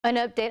An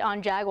update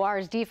on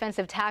Jaguars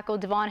defensive tackle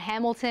Davon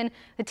Hamilton.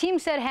 The team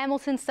said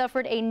Hamilton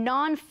suffered a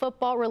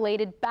non-football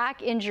related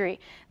back injury.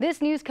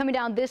 This news coming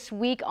down this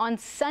week. On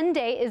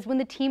Sunday is when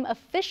the team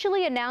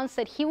officially announced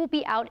that he will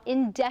be out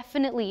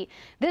indefinitely.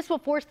 This will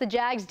force the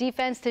Jags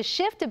defense to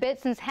shift a bit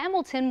since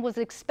Hamilton was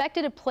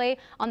expected to play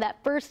on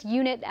that first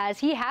unit as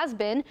he has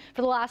been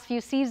for the last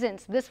few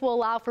seasons. This will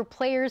allow for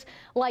players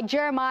like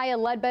Jeremiah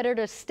Ledbetter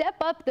to step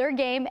up their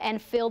game and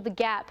fill the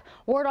gap.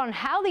 Word on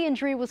how the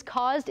injury was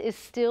caused is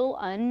still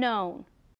unknown.